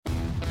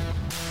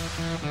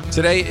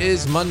Today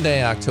is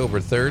Monday, October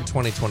 3rd,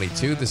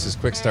 2022. This is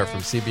Quick Start from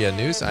CBN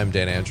News. I'm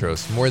Dan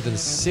Andros. More than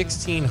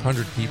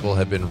 1,600 people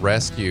have been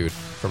rescued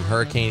from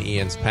Hurricane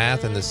Ian's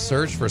path, and the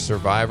search for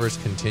survivors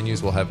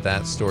continues. We'll have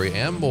that story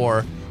and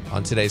more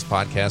on today's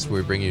podcast,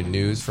 where we bring you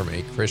news from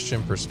a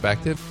Christian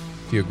perspective.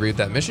 If you agree with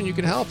that mission, you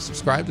can help.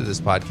 Subscribe to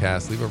this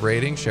podcast, leave a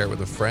rating, share it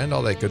with a friend,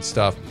 all that good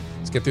stuff.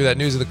 Let's get through that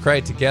news of the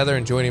crate together,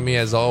 and joining me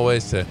as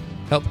always to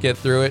help get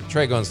through it,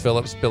 Trey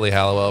Goins-Phillips, Billy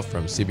Hallowell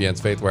from CBN's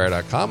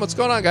FaithWire.com. What's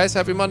going on, guys?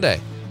 Happy Monday.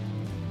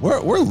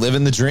 We're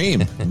living the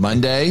dream.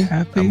 Monday.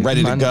 I'm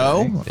ready to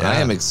go. Yeah. I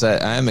am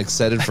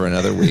excited for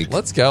another week.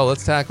 Let's go.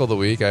 Let's tackle the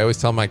week. I always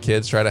tell my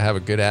kids, try to have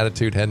a good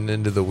attitude heading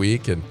into the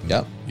week. And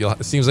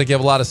it seems like you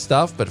have a lot of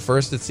stuff, but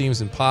first it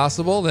seems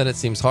impossible, then it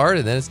seems hard,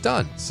 and then it's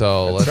done.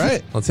 So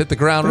let's hit the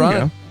ground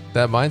running.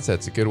 That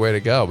mindset's a good way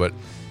to go. But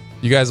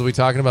you guys will be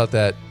talking about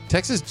that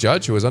Texas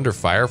judge who was under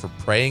fire for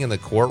praying in the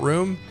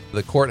courtroom.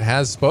 The court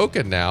has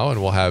spoken now,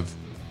 and we'll have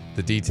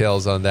the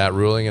details on that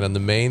ruling. And on the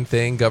main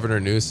thing,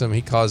 Governor Newsom,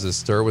 he caused a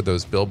stir with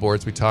those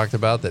billboards we talked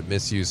about that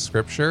misuse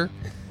scripture.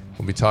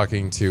 We'll be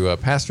talking to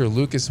Pastor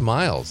Lucas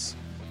Miles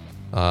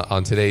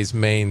on today's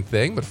main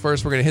thing. But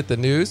first, we're going to hit the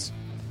news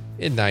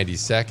in 90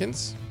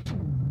 seconds.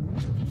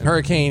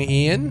 Hurricane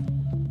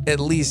Ian, at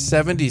least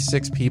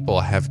 76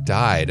 people have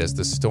died as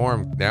the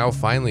storm now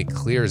finally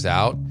clears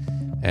out,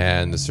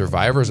 and the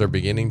survivors are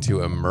beginning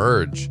to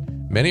emerge.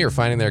 Many are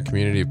finding their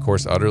community, of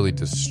course, utterly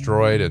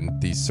destroyed, and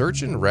the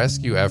search and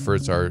rescue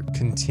efforts are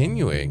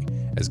continuing.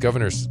 As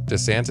Governor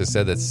DeSantis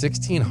said that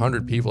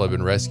 1,600 people have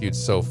been rescued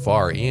so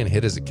far. Ian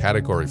hit as a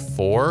Category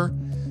 4.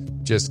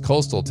 Just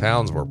coastal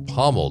towns were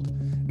pummeled,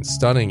 and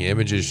stunning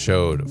images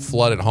showed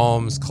flooded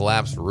homes,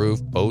 collapsed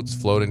roof, boats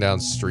floating down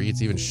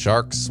streets, even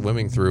sharks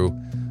swimming through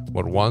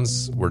what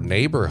once were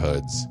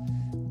neighborhoods.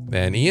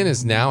 And Ian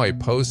is now a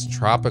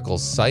post-tropical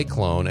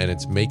cyclone, and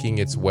it's making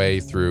its way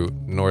through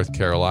North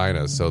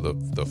Carolina. So the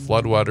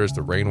floodwaters,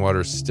 the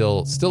rainwater,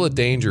 still a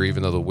danger,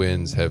 even though the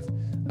winds have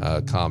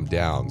calmed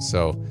down.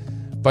 So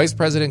Vice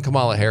President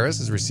Kamala Harris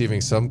is receiving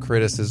some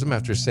criticism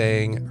after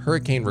saying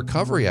hurricane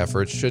recovery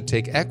efforts should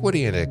take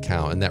equity into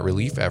account and that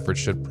relief efforts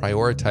should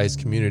prioritize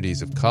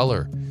communities of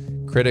color.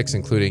 Critics,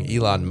 including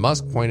Elon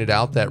Musk, pointed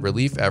out that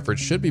relief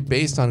efforts should be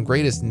based on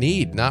greatest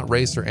need, not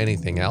race or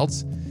anything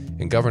else.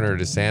 And Governor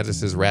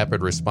DeSantis'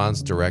 Rapid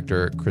Response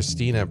Director,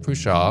 Christina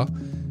Pushaw,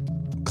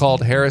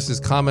 called Harris's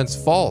comments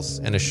false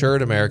and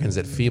assured Americans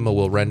that FEMA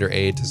will render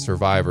aid to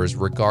survivors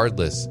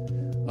regardless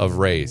of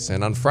race.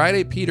 And on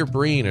Friday, Peter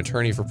Breen,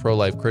 attorney for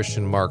pro-life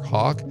Christian Mark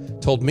Hawk,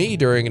 told me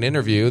during an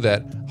interview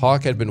that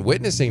Hawk had been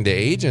witnessing to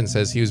agents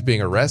as he was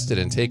being arrested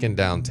and taken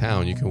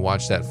downtown. You can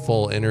watch that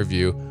full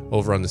interview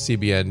over on the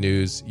CBN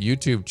News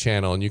YouTube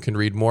channel, and you can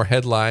read more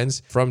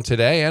headlines from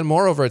today and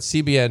more over at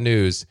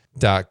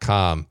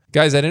cbnnews.com.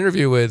 Guys, that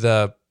interview with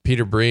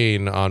Peter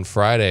Breen on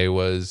Friday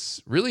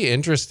was really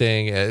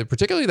interesting,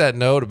 particularly that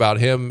note about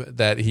him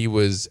that he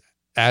was,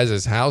 as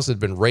his house had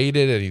been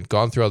raided and he'd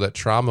gone through all that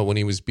trauma when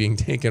he was being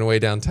taken away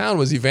downtown,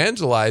 was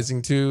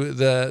evangelizing to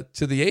the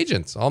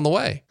agents on the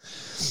way.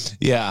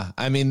 Yeah,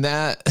 I mean,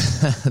 that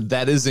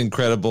is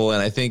incredible.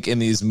 And I think in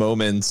these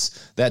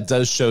moments, that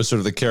does show sort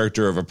of the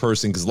character of a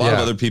person, because a lot of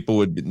other people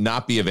would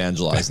not be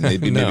evangelizing.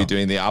 They'd be maybe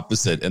doing the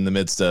opposite in the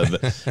midst of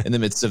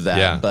that.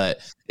 Yeah. But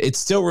it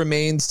still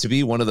remains to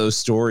be one of those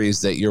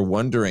stories that you're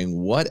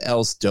wondering, what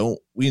else don't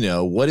we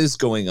know? What is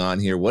going on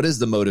here? What is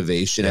the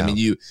motivation? Yeah. I mean,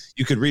 you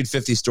could read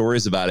 50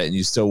 stories about it and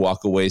you still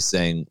walk away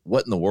saying,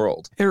 what in the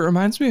world? It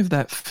reminds me of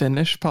that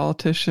Finnish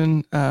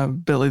politician,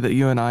 Billy, that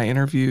you and I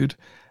interviewed.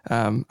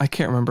 I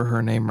can't remember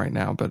her name right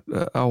now, but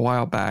a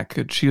while back,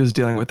 she was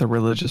dealing with a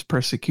religious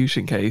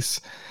persecution case.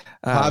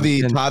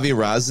 Pavi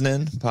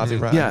Razanen. Yes. That's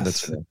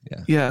her name.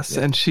 Yeah. Yes.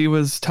 Yeah. And she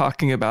was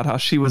talking about how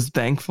she was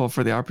thankful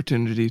for the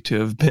opportunity to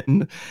have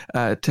been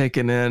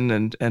taken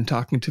in and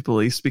talking to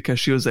police, because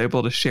she was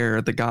able to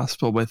share the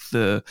gospel with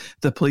the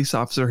police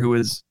officer who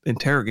was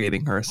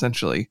interrogating her,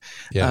 essentially.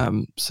 Yeah.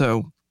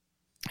 So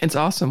it's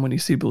awesome when you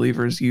see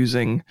believers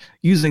using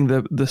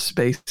the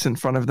space in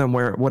front of them,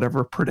 where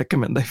whatever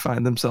predicament they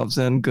find themselves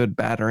in, good,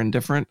 bad, or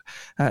indifferent,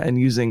 and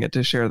using it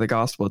to share the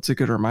gospel. It's a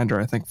good reminder,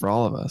 I think, for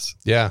all of us.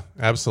 Yeah,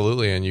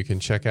 absolutely. And you can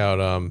check out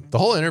the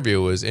whole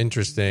interview was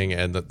interesting,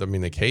 and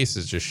the case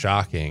is just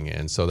shocking.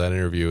 And so that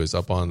interview is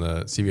up on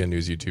the CBN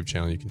News YouTube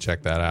channel. You can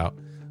check that out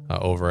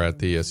over at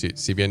the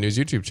CBN News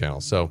YouTube channel.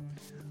 So, all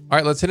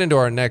right, let's head into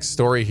our next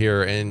story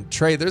here. And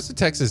Trey, there's a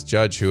Texas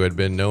judge who had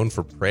been known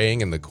for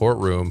praying in the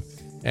courtroom.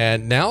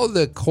 And now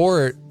the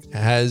court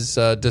has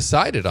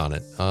decided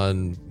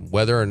on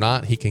whether or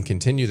not he can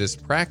continue this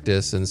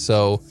practice. And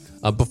so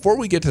before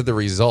we get to the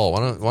result,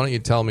 why don't you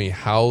tell me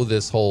how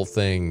this whole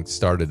thing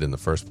started in the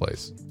first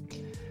place?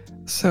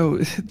 So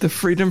the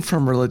Freedom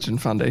from Religion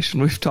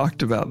Foundation, we've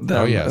talked about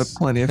them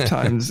plenty of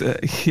times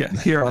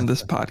here on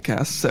this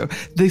podcast. So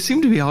they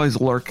seem to be always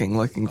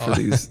looking for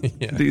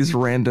these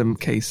random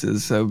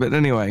cases. So, but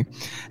anyway,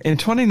 in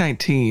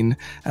 2019,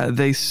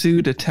 they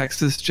sued a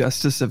Texas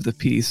Justice of the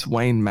Peace,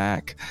 Wayne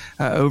Mack,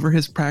 over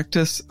his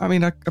practice. I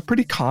mean, a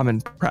pretty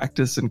common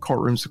practice in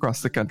courtrooms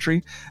across the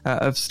country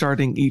of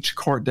starting each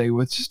court day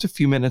with just a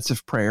few minutes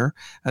of prayer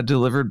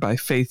delivered by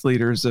faith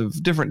leaders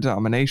of different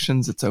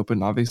denominations. It's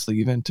open, obviously,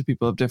 even to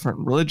people of different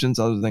religions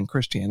other than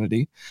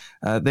Christianity.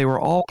 They were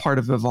all part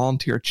of a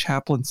volunteer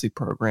chaplaincy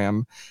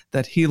program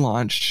that he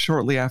launched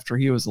shortly after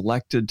he was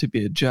elected to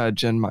be a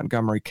judge in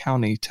Montgomery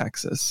County,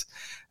 Texas.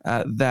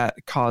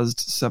 That caused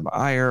some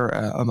ire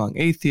among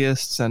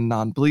atheists and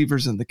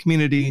non-believers in the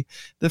community.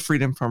 The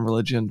Freedom from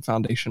Religion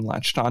Foundation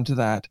latched onto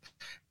that.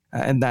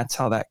 And that's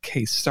how that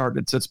case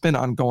started. So it's been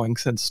ongoing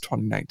since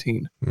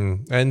 2019.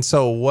 And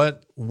so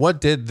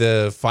what did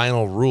the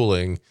final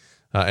ruling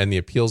and the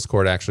appeals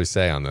court actually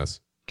say on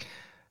this?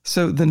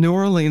 So the New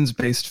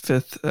Orleans-based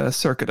Fifth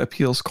Circuit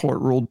Appeals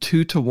Court ruled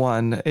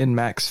 2-1 in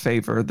Mack's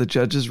favor. The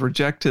judges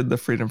rejected the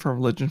Freedom from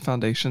Religion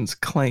Foundation's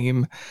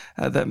claim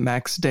that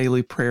Mack's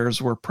daily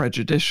prayers were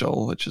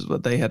prejudicial, which is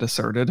what they had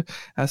asserted.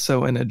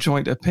 So in a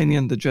joint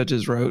opinion, the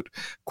judges wrote,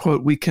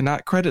 quote, "We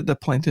cannot credit the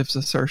plaintiff's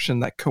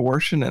assertion that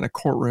coercion in a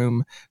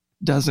courtroom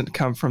doesn't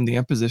come from the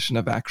imposition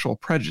of actual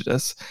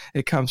prejudice.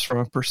 It comes from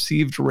a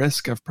perceived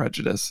risk of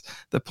prejudice.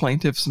 The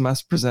plaintiffs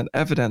must present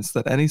evidence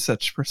that any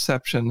such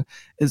perception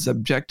is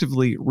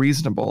objectively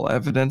reasonable,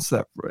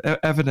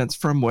 evidence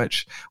from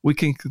which we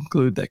can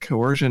conclude that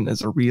coercion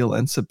is a real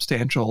and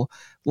substantial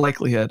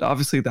likelihood."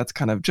 Obviously, that's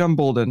kind of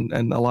jumbled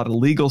and a lot of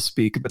legal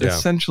speak, but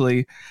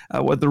essentially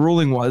what the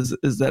ruling was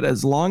is that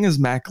as long as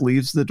Mack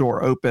leaves the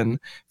door open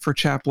for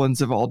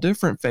chaplains of all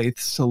different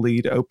faiths to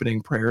lead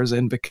opening prayers,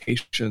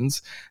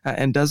 invocations,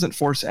 and doesn't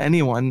force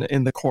anyone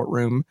in the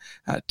courtroom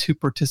to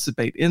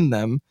participate in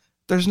them,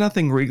 there's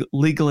nothing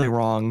legally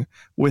wrong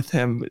with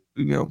him,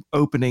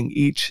 opening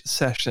each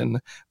session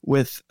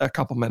with a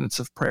couple minutes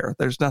of prayer.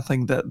 There's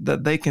nothing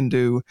that they can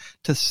do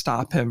to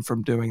stop him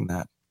from doing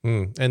that.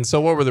 And so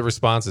what were the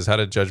responses? How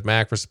did Judge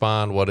Mack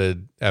respond? What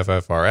did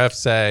FFRF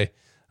say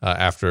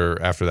after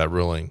that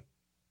ruling?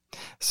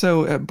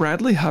 So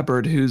Bradley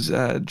Hubbard, who's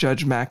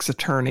Judge Mack's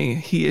attorney,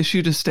 he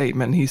issued a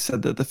statement. He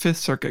said that the Fifth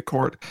Circuit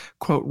Court,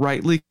 quote,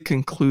 rightly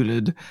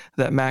concluded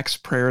that Mack's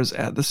prayers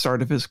at the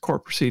start of his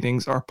court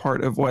proceedings are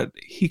part of what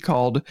he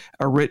called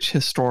a rich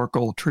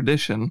historical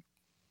tradition.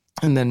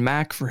 And then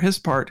Mack, for his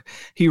part,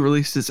 he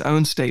released his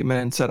own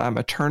statement and said, "I'm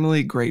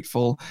eternally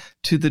grateful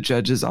to the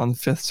judges on the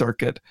Fifth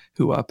Circuit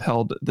who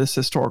upheld this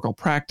historical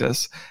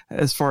practice."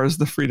 As far as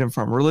the Freedom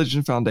from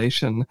Religion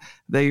Foundation,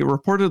 they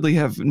reportedly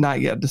have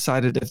not yet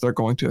decided if they're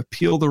going to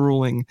appeal the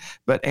ruling,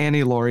 but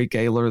Annie Laurie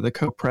Gaylor, the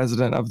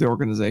co-president of the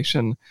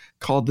organization,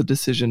 called the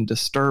decision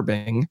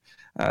disturbing.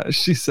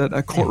 She said,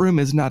 "A courtroom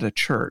is not a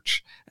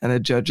church, and a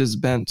judge's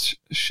bench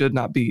should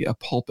not be a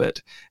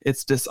pulpit.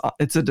 It's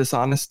a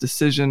dishonest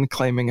decision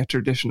claiming a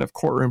tradition of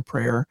courtroom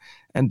prayer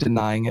and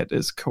denying it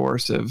is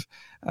coercive."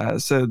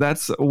 So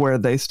that's where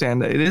they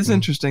stand. It is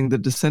interesting. The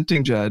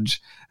dissenting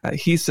judge,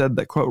 he said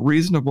that, quote,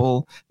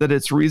 that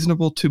it's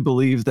reasonable to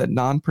believe that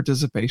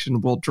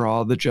non-participation will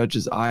draw the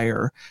judge's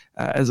ire.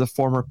 As a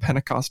former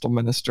Pentecostal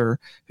minister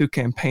who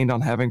campaigned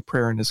on having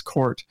prayer in his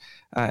court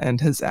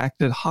and has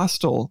acted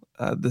hostile,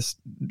 this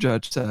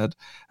judge said,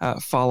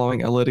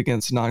 following a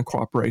litigant's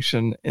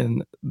non-cooperation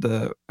in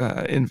the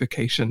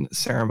invocation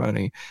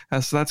ceremony.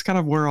 So that's kind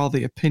of where all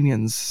the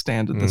opinions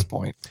stand at this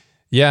point.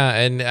 Yeah,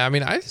 and I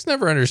mean, I just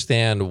never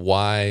understand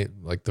why,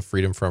 like, the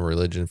Freedom from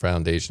Religion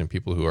Foundation and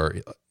people who are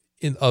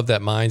of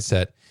that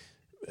mindset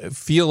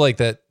feel like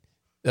that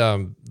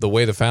the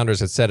way the founders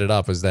had set it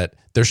up is that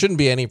there shouldn't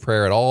be any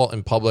prayer at all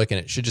in public, and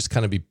it should just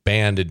kind of be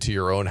banned into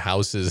your own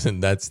houses,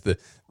 and that's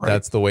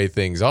the way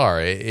things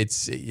are.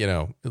 It's,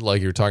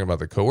 like you're talking about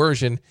the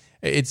coercion.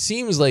 It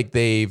seems like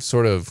they've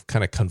sort of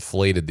kind of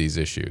conflated these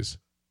issues.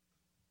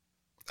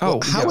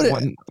 Oh, how would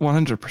it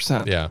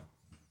 100%? Yeah.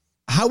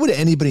 How would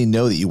anybody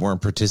know that you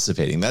weren't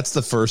participating? That's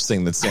the first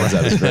thing that stands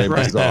out as very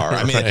bizarre.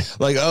 I mean,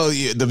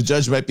 the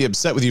judge might be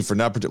upset with you for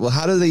not participating. Well,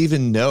 how do they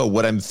even know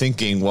what I'm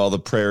thinking while the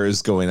prayer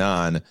is going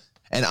on?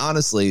 And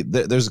honestly,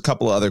 there's a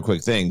couple of other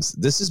quick things.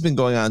 This has been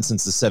going on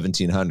since the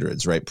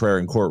 1700s, right? Prayer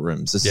in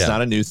courtrooms. This is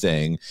not a new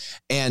thing.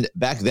 And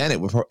back then,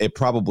 it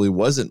probably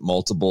wasn't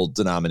multiple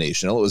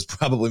denominational. It was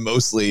probably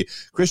mostly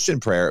Christian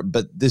prayer.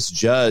 But this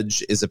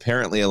judge is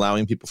apparently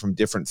allowing people from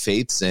different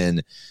faiths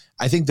in.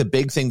 I think the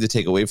big thing to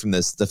take away from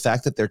this, the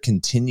fact that they're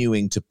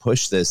continuing to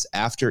push this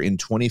after in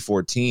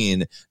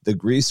 2014, the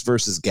Greece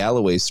versus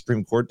Galloway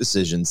Supreme Court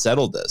decision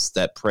settled this,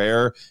 that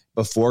prayer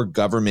before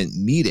government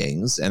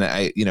meetings, and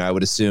I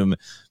would assume,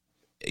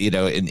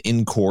 an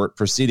in-court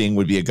proceeding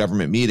would be a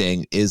government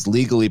meeting, is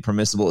legally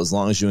permissible as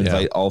long as you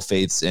invite all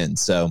faiths in.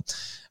 So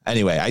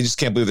anyway, I just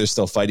can't believe they're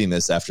still fighting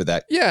this after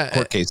that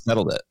court case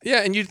settled it.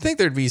 Yeah, and you'd think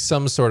thered be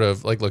some sort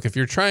of, look, if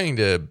you're trying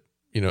to,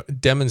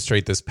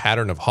 demonstrate this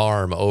pattern of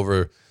harm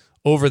over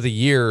over the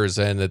years,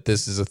 and that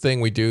this is a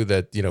thing we do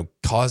that,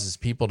 causes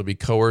people to be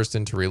coerced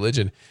into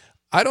religion.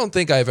 I don't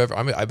think I've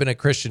I've been a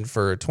Christian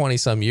for 20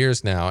 some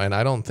years now, and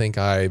I don't think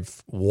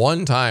I've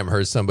one time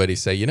heard somebody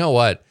say, you know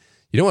what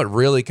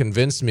really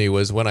convinced me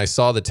was when I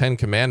saw the 10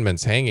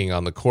 Commandments hanging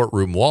on the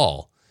courtroom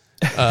wall.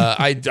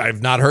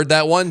 I've not heard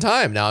that one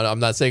time. Now, I'm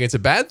not saying it's a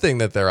bad thing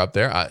that they're up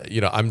there.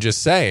 I'm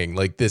just saying,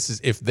 like, this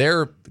is, if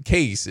their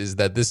case is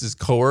that this is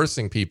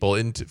coercing people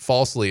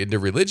falsely into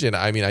religion.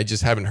 I mean, I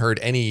just haven't heard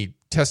any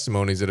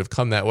testimonies that have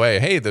come that way.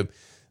 Hey, the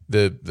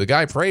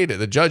guy prayed,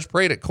 the judge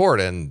prayed at court,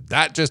 and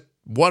that just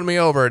won me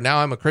over. Now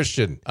I'm a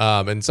Christian.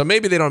 And so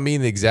maybe they don't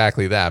mean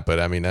exactly that, but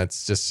I mean,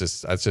 that's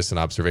just an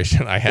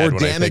observation I had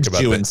when I think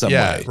about you in some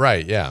way.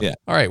 Right. Yeah.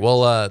 All right.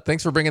 Well,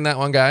 thanks for bringing that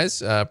one,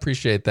 guys.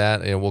 Appreciate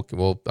that. And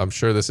we'll, I'm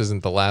sure this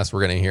isn't the last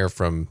we're going to hear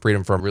from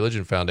Freedom from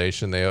Religion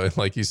Foundation. They,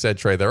 like you said,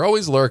 Trey, they're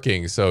always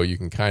lurking. So you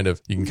can kind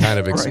of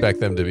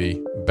expect them to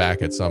be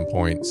back at some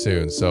point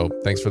soon. So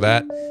thanks for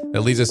that.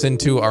 That leads us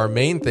into our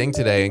main thing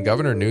today. And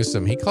Governor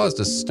Newsom, he caused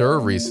a stir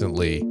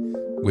recently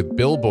with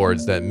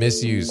billboards that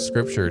misuse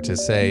scripture to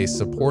say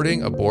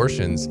supporting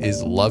abortions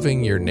is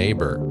loving your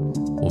neighbor.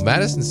 Well,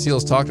 Madison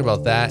Seals talked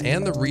about that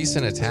and the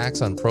recent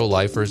attacks on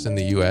pro-lifers in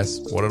the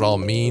U.S., what it all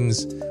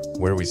means,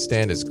 where we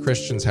stand as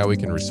Christians, how we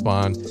can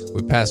respond,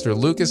 with Pastor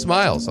Lucas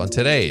Miles on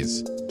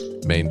today's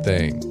Main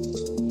Thing.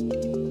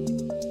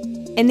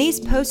 In these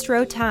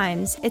post-Roe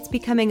times, it's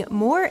becoming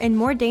more and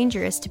more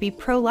dangerous to be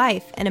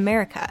pro-life in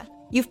America.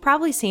 You've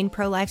probably seen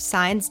pro-life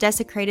signs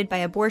desecrated by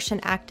abortion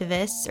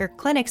activists or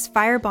clinics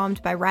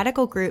firebombed by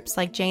radical groups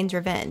like Jane's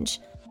Revenge.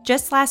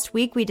 Just last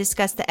week, we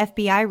discussed the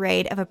FBI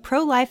raid of a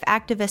pro-life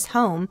activist's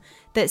home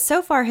that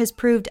so far has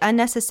proved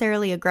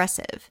unnecessarily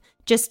aggressive.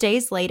 Just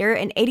days later,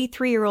 an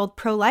 83-year-old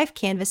pro-life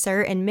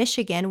canvasser in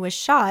Michigan was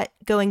shot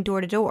going door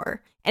to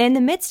door. And in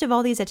the midst of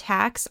all these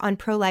attacks on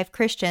pro-life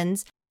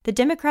Christians, the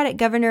Democratic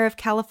governor of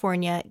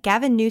California,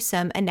 Gavin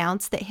Newsom,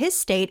 announced that his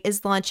state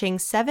is launching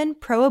 7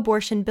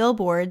 pro-abortion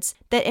billboards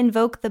that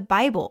invoke the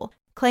Bible,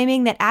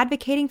 claiming that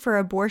advocating for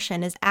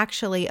abortion is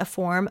actually a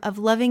form of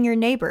loving your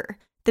neighbor.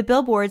 The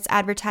billboards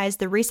advertise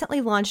the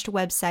recently launched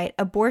website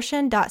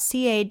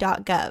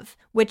abortion.ca.gov,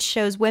 which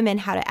shows women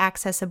how to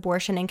access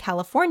abortion in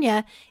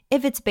California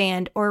if it's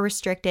banned or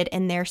restricted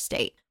in their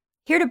state.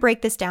 Here to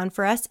break this down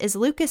for us is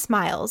Lucas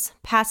Miles,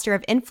 pastor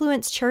of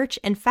Influence Church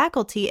and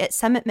faculty at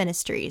Summit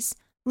Ministries.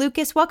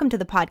 Lucas, welcome to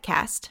the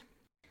podcast.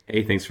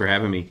 Hey, thanks for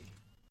having me.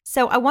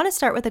 So I want to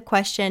start with a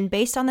question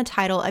based on the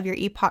title of your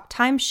Epoch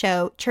Times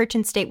show, Church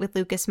and State with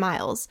Lucas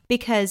Miles,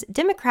 because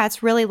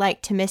Democrats really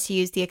like to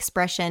misuse the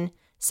expression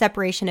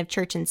separation of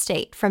church and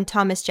state from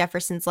Thomas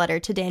Jefferson's letter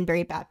to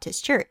Danbury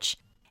Baptist Church.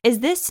 Is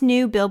this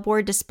new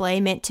billboard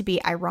display meant to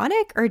be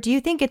ironic, or do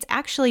you think it's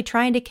actually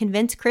trying to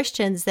convince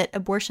Christians that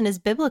abortion is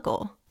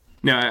biblical?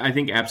 No, I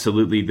think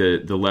absolutely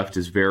the left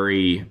is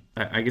very,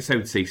 I guess I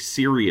would say,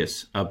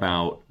 serious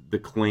about the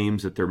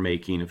claims that they're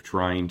making of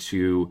trying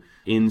to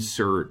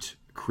insert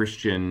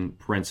Christian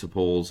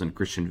principles and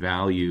Christian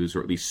values,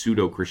 or at least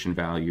pseudo-Christian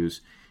values,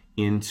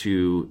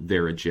 into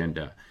their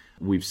agenda.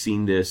 We've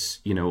seen this,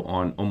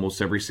 on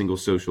almost every single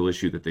social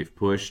issue that they've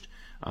pushed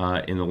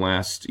in the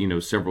last,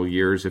 several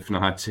years, if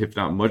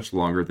not much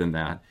longer than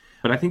that.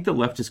 But I think the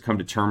left has come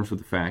to terms with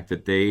the fact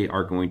that they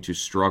are going to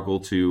struggle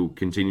to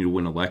continue to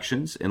win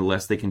elections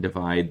unless they can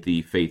divide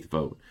the faith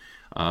vote.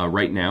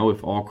 Right now,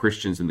 if all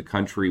Christians in the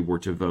country were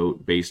to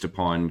vote based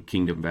upon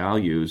kingdom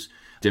values,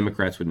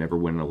 Democrats would never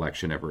win an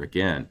election ever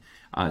again.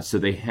 So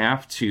they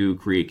have to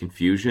create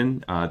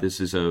confusion. This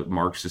is a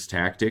Marxist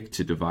tactic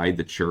to divide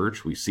the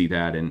church. We see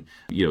that in,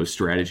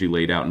 strategy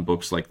laid out in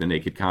books like The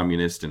Naked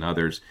Communist and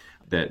others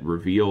that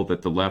reveal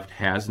that the left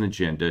has an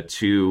agenda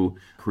to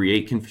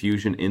create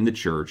confusion in the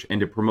church and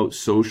to promote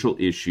social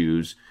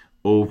issues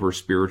over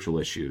spiritual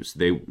issues.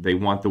 They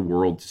want the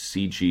world to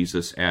see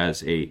Jesus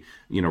as a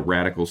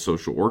radical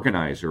social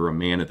organizer, a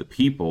man of the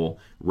people,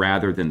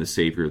 rather than the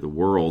savior of the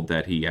world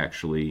that he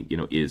actually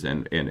is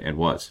and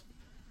was.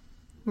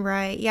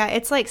 Right. Yeah.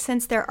 It's like,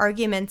 since their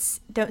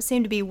arguments don't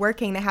seem to be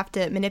working, they have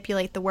to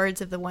manipulate the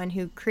words of the one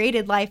who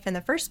created life in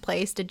the first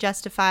place to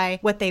justify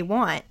what they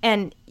want.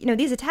 And,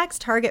 these attacks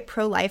target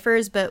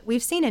pro-lifers, but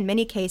we've seen in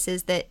many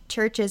cases that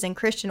churches and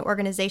Christian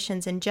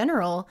organizations in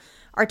general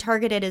are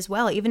targeted as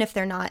well, even if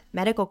they're not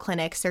medical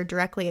clinics or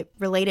directly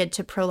related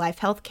to pro-life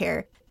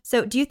healthcare.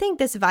 So do you think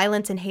this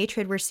violence and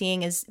hatred we're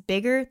seeing is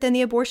bigger than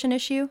the abortion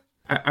issue?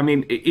 I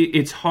mean,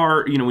 it's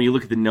hard, when you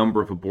look at the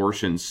number of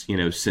abortions,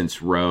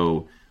 since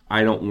Roe.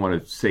 I don't want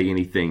to say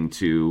anything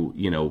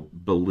to,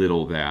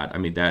 belittle that. I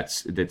mean,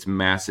 that's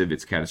massive.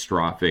 It's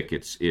catastrophic.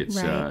 It is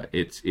one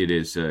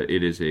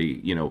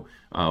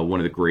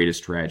of the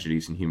greatest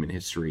tragedies in human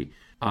history.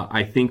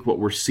 I think what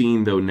we're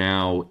seeing, though,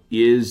 now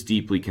is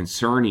deeply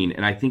concerning,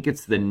 and I think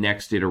it's the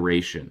next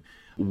iteration.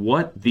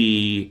 What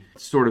the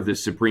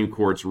Supreme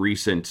Court's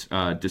recent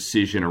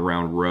decision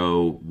around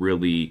Roe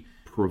really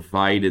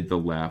provided the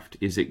left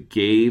is it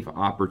gave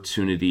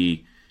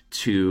opportunity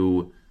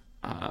to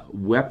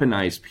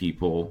weaponize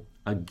people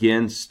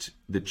against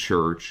the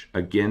church,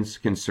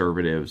 against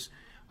conservatives,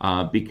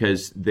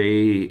 because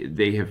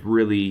they have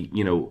really,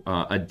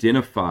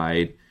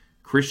 identified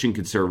Christian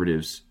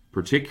conservatives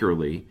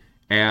particularly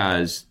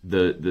as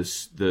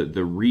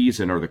the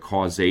reason or the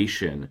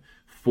causation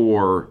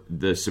for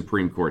the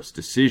Supreme Court's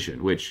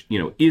decision, which,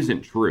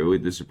 isn't true.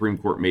 The Supreme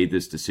Court made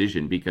this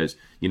decision because,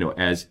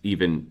 as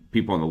even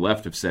people on the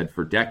left have said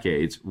for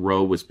decades,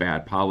 Roe was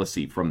bad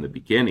policy from the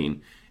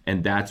beginning.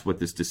 And that's what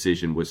this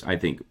decision was, I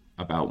think,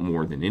 about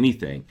more than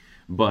anything.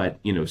 But,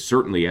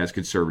 certainly as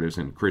conservatives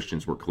and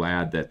Christians, we're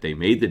glad that they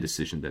made the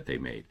decision that they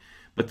made.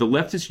 But the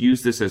leftists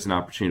use this as an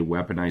opportunity to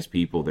weaponize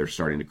people. They're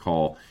starting to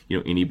call,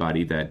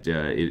 anybody that,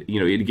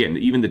 again,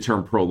 even the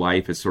term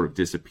pro-life has sort of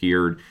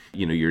disappeared.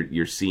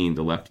 You're seeing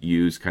the left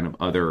use kind of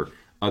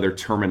other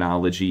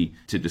terminology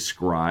to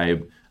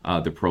describe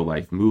the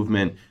pro-life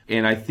movement.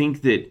 And I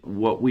think that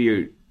what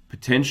we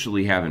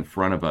potentially have in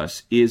front of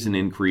us is an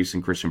increase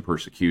in Christian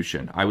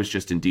persecution. I was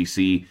just in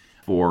D.C.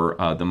 for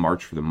the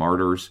March for the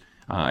Martyrs.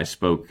 I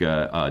spoke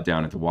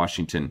down at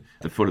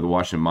the foot of the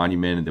Washington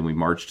Monument, and then we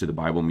marched to the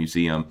Bible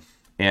Museum.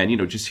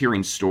 And, just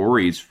hearing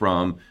stories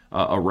from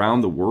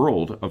around the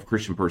world of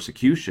Christian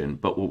persecution.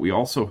 But what we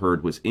also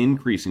heard was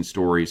increasing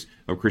stories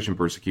of Christian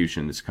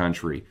persecution in this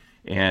country.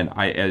 And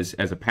I, as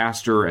a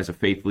pastor, as a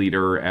faith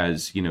leader,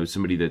 as,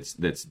 somebody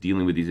that's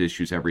dealing with these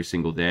issues every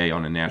single day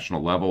on a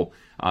national level,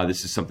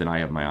 this is something I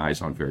have my eyes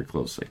on very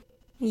closely.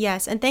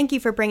 Yes, and thank you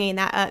for bringing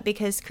that up,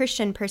 because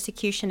Christian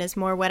persecution is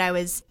more what I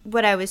was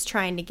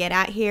trying to get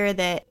at here,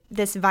 that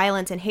this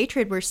violence and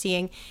hatred we're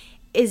seeing,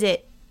 is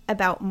it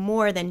about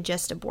more than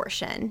just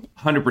abortion?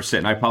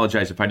 100%. I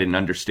apologize if I didn't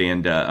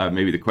understand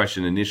maybe the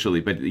question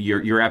initially, but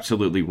you're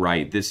absolutely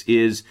right.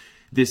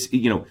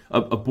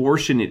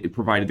 Abortion, it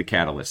provided the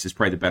catalyst, is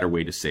probably the better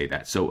way to say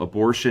that. So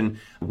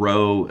abortion,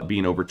 Roe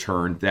being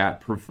overturned,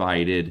 that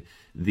provided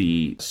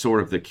the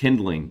sort of the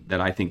kindling that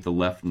I think the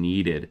left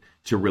needed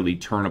to really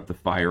turn up the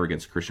fire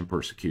against Christian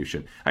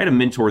persecution. I had a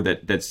mentor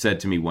that said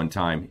to me one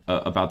time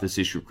about this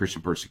issue of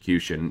Christian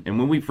persecution. And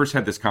when we first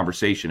had this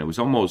conversation,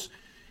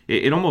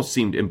 it almost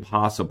seemed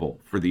impossible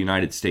for the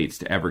United States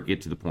to ever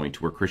get to the point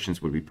to where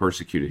Christians would be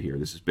persecuted here.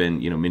 This has been,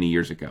 many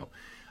years ago.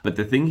 But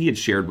the thing he had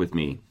shared with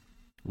me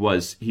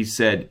was, he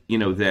said,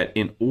 that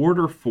in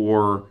order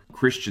for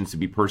Christians to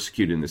be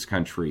persecuted in this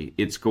country,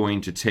 it's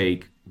going to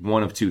take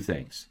one of two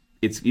things.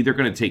 It's either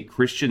going to take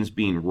Christians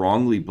being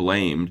wrongly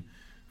blamed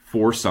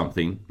for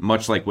something,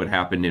 much like what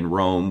happened in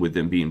Rome with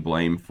them being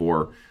blamed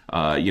for,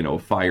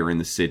 fire in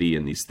the city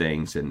and these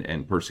things,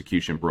 and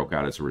persecution broke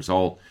out as a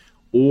result,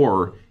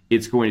 or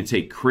it's going to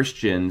take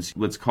Christians,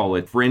 let's call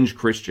it fringe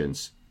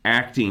Christians,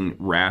 acting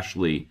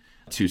rashly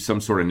to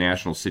some sort of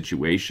national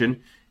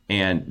situation,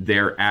 and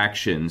their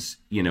actions,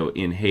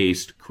 in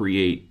haste,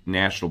 create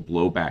national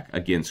blowback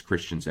against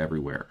Christians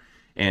everywhere.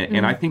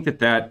 And I think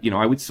that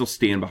I would still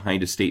stand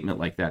behind a statement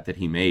like that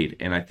he made.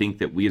 And I think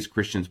that we as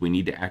Christians, we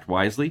need to act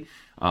wisely.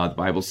 The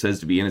Bible says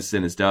to be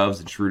innocent as doves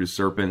and shrewd as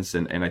serpents.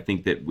 And I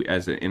think that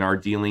in our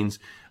dealings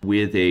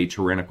with a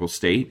tyrannical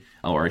state,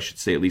 or I should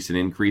say at least an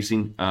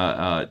increasing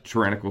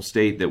tyrannical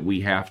state, that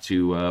we have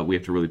to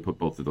really put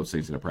both of those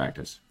things into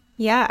practice.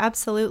 Yeah,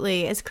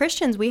 absolutely. As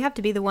Christians, we have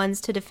to be the ones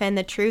to defend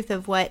the truth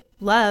of what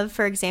love,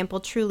 for example,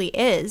 truly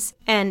is.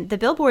 And the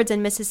billboards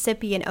in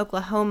Mississippi and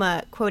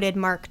Oklahoma quoted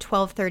Mark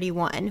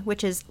 12:31,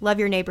 which is, "Love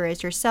your neighbor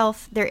as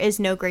yourself. There is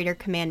no greater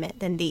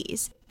commandment than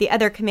these." The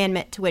other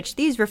commandment to which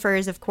these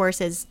refers, of course,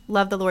 is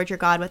love the Lord your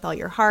God with all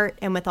your heart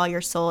and with all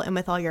your soul and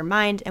with all your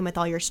mind and with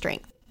all your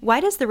strength.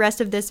 Why does the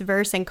rest of this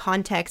verse and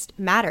context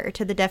matter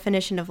to the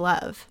definition of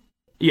love?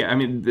 Yeah, I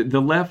mean,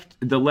 the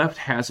left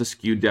has a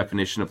skewed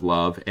definition of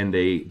love, and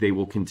they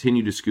will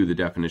continue to skew the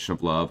definition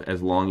of love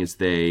as long as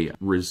they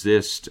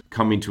resist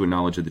coming to a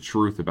knowledge of the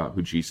truth about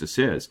who Jesus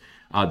is.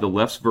 The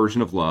left's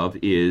version of love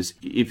is,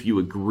 if you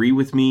agree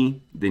with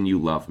me, then you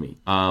love me.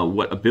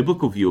 What a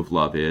biblical view of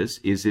love is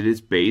it is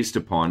based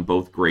upon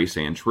both grace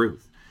and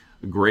truth.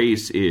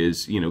 Grace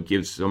is,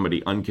 gives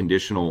somebody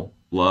unconditional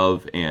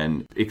love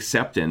and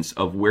acceptance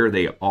of where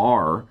they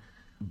are,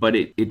 but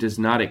it does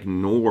not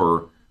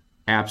ignore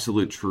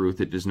absolute truth.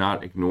 It does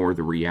not ignore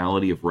the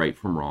reality of right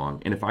from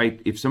wrong. And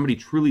if somebody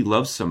truly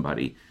loves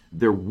somebody,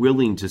 they're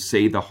willing to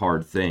say the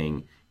hard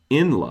thing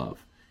in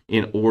love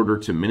in order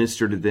to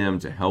minister to them,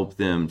 to help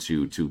them,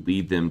 to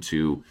lead them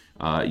to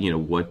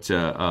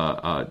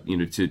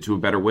to a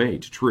better way,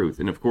 to truth.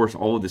 And of course,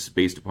 all of this is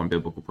based upon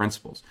biblical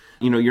principles.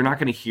 You're not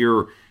going to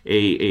hear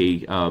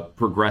a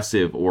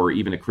progressive or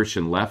even a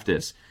Christian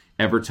leftist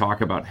ever talk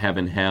about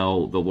heaven,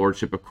 hell, the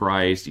lordship of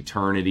Christ,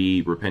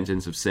 eternity,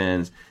 repentance of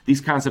sins. These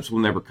concepts will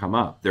never come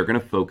up. They're going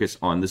to focus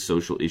on the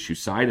social issue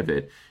side of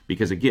it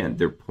because, again,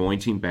 they're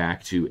pointing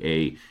back to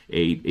a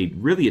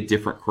really a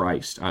different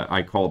Christ.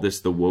 I call this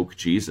the woke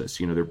Jesus.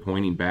 They're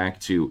pointing back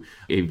to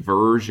a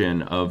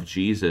version of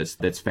Jesus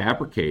that's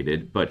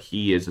fabricated, but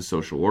he is a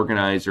social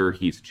organizer.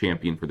 He's a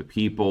champion for the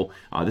people.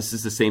 This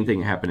is the same thing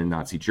that happened in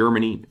Nazi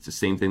Germany. It's the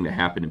same thing that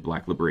happened in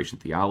Black liberation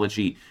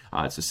theology.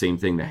 It's the same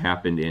thing that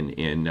happened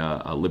in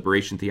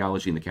liberation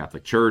theology in the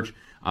Catholic Church.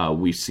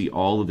 We see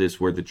all of this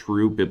where the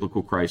true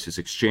biblical Christ is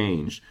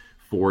exchanged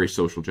for a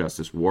social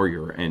justice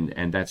warrior.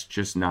 And that's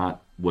just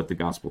not what the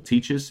gospel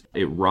teaches.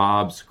 It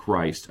robs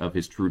Christ of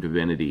his true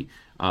divinity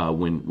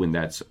when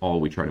that's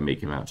all we try to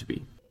make him out to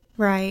be.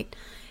 Right.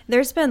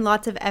 There's been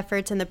lots of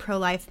efforts in the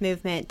pro-life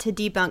movement to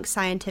debunk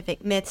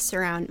scientific myths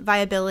around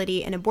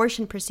viability and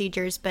abortion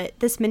procedures, but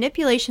this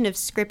manipulation of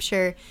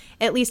scripture,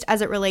 at least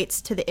as it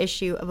relates to the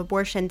issue of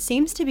abortion,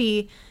 seems to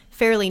be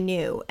fairly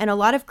new, and a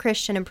lot of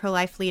Christian and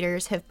pro-life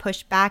leaders have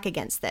pushed back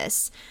against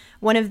this.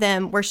 One of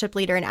them, worship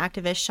leader and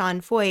activist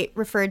Sean Foyt,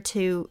 referred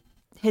to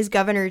his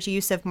governor's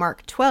use of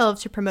Mark 12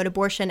 to promote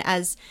abortion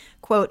as,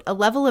 quote, a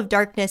level of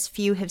darkness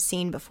few have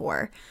seen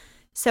before.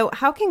 So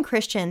how can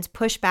Christians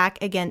push back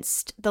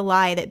against the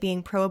lie that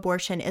being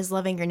pro-abortion is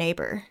loving your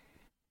neighbor?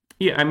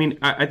 Yeah, I mean,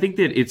 I think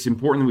that it's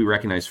important that we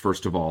recognize,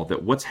 first of all,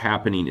 that what's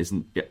happening is,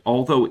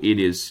 although it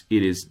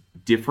is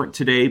different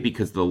today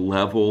because the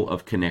level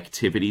of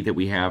connectivity that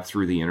we have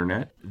through the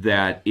internet,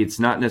 that it's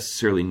not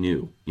necessarily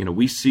new. You know,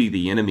 we see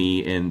the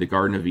enemy in the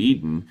Garden of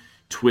Eden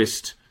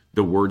twist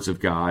the words of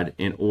God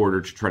in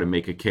order to try to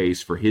make a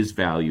case for his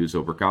values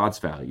over God's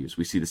values.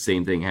 We see the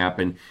same thing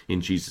happen in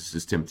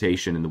Jesus'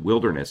 temptation in the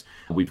wilderness.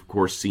 We've, of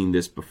course, seen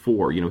this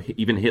before. You know,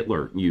 even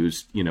Hitler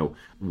used,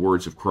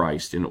 words of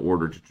Christ in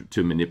order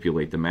to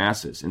manipulate the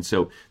masses. And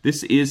so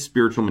this is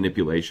spiritual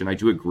manipulation. I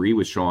do agree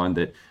with Sean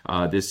that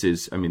this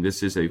is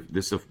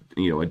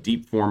a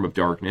deep form of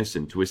darkness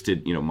and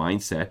twisted,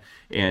 mindset.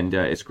 And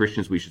as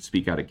Christians, we should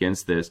speak out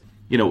against this.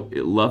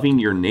 Loving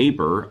your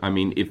neighbor, I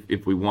mean,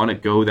 if we want to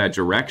go that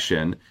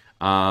direction,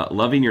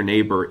 loving your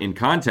neighbor in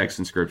context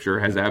in Scripture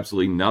has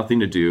absolutely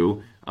nothing to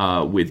do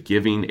with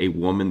giving a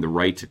woman the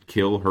right to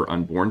kill her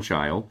unborn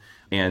child.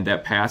 And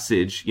that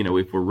passage,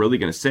 if we're really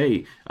going to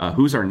say,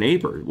 who's our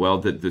neighbor? Well,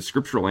 the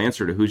scriptural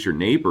answer to who's your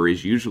neighbor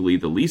is usually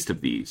the least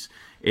of these.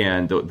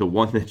 And the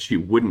one that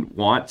you wouldn't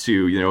want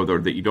to,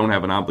 that you don't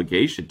have an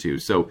obligation to.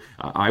 So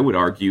I would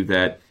argue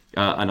that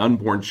an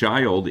unborn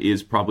child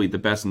is probably the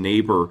best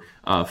neighbor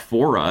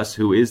for us,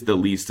 who is the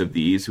least of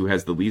these, who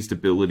has the least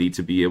ability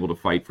to be able to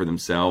fight for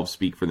themselves,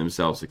 speak for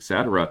themselves,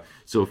 etc.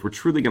 So if we're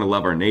truly going to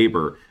love our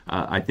neighbor,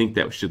 I think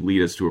that should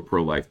lead us to a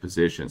pro-life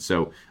position.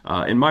 So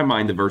in my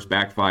mind, the verse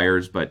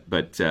backfires, but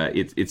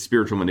it's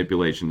spiritual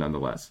manipulation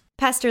nonetheless.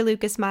 Pastor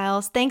Lucas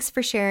Miles, thanks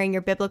for sharing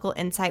your biblical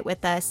insight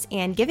with us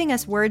and giving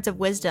us words of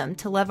wisdom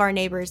to love our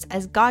neighbors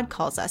as God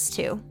calls us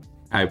to.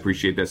 I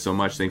appreciate that so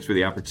much. Thanks for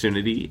the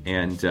opportunity.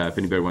 And if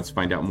anybody wants to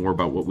find out more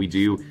about what we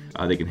do,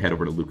 they can head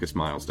over to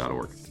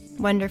lucasmiles.org.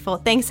 Wonderful.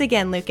 Thanks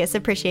again, Lucas.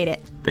 Appreciate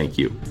it. Thank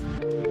you.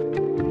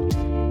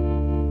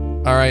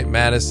 All right,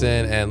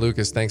 Madison and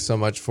Lucas, thanks so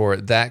much for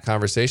that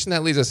conversation.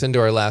 That leads us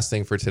into our last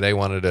thing for today.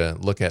 Wanted to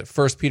look at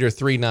 1 Peter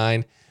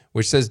 3:9,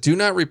 which says, do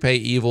not repay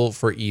evil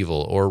for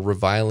evil or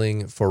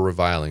reviling for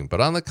reviling, but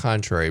on the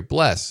contrary,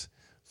 bless,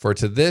 for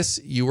to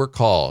this you were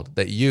called,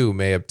 that you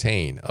may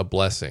obtain a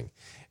blessing.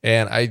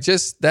 And I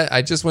just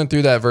went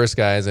through that verse,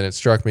 guys, and it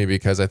struck me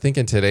because I think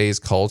in today's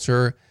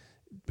culture,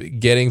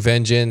 getting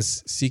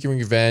vengeance, seeking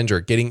revenge, or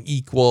getting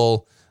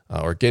equal,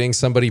 or getting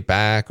somebody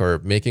back, or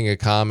making a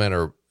comment,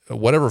 or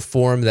whatever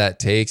form that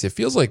takes, it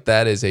feels like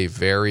that is a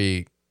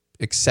very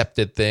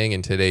accepted thing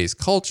in today's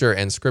culture,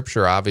 and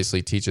Scripture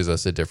obviously teaches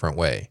us a different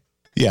way.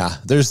 Yeah,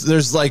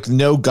 there's like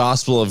no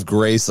gospel of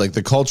grace. Like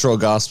the cultural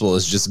gospel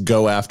is just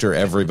go after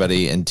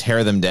everybody and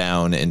tear them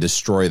down and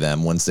destroy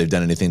them once they've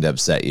done anything to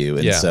upset you.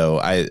 And so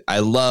I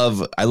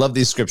love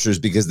these scriptures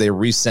because they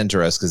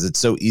recenter us, because it's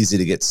so easy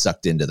to get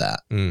sucked into that.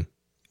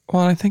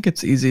 Well, I think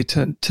it's easy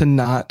to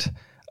not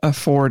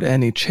afford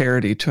any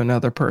charity to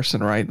another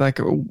person, right? Like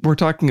we're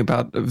talking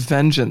about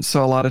vengeance.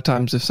 So a lot of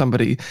times if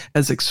somebody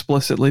has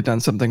explicitly done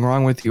something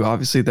wrong with you,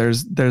 obviously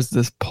there's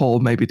this pull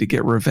maybe to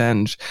get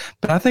revenge.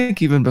 But I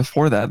think even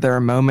before that, there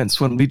are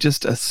moments when we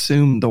just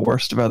assume the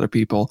worst of other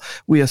people.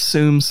 We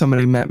assume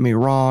somebody meant me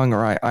wrong,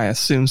 or I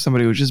assume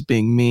somebody was just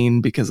being mean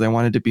because they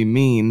wanted to be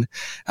mean.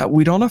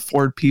 We don't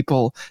afford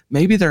people,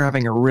 maybe they're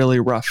having a really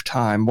rough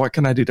time. What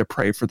can I do to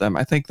pray for them?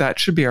 I think that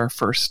should be our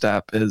first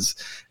step is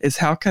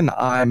how can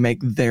I make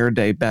their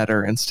day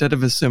better, instead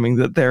of assuming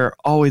that they're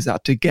always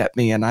out to get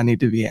me and I need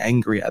to be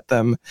angry at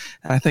them.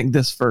 And I think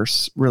this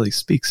verse really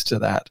speaks to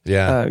that,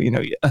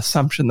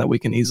 assumption that we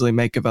can easily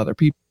make of other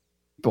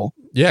people.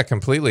 Yeah,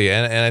 completely.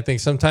 And I think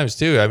sometimes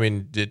too, I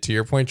mean, to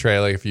your point, Trey,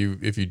 like if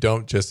you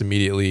don't just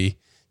immediately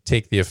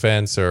take the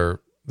offense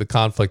or the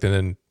conflict and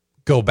then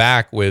go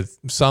back with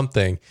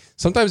something,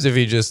 sometimes if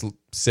you just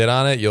sit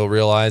on it, you'll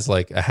realize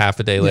like a half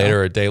a day later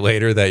or a day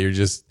later that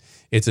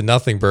it's a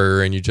nothing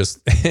burger and you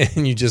just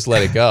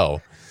let it go.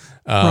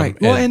 Right.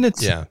 Well, and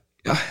it's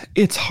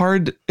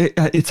hard.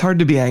 It's hard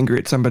to be angry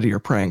at somebody you're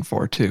praying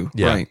for too.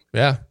 Yeah. Right.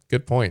 Yeah.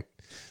 Good point.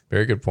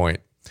 Very good point.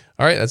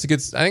 All right. I think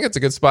that's a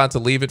good spot to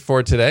leave it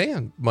for today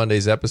on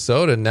Monday's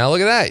episode. And now look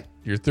at that.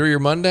 You're through your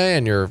Monday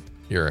and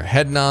you're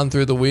heading on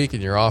through the week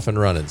and you're off and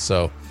running.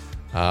 So,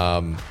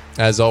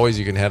 as always,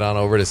 you can head on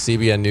over to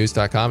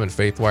cbnnews.com and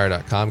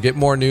faithwire.com. Get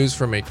more news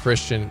from a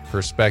Christian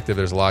perspective.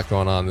 There's a lot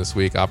going on this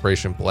week.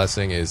 Operation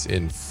Blessing is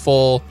in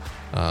full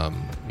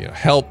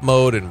help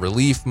mode and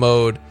relief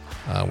mode.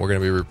 We're going to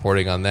be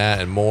reporting on that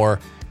and more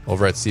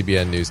over at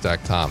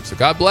cbnnews.com. So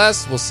God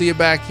bless. We'll see you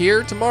back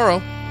here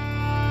tomorrow.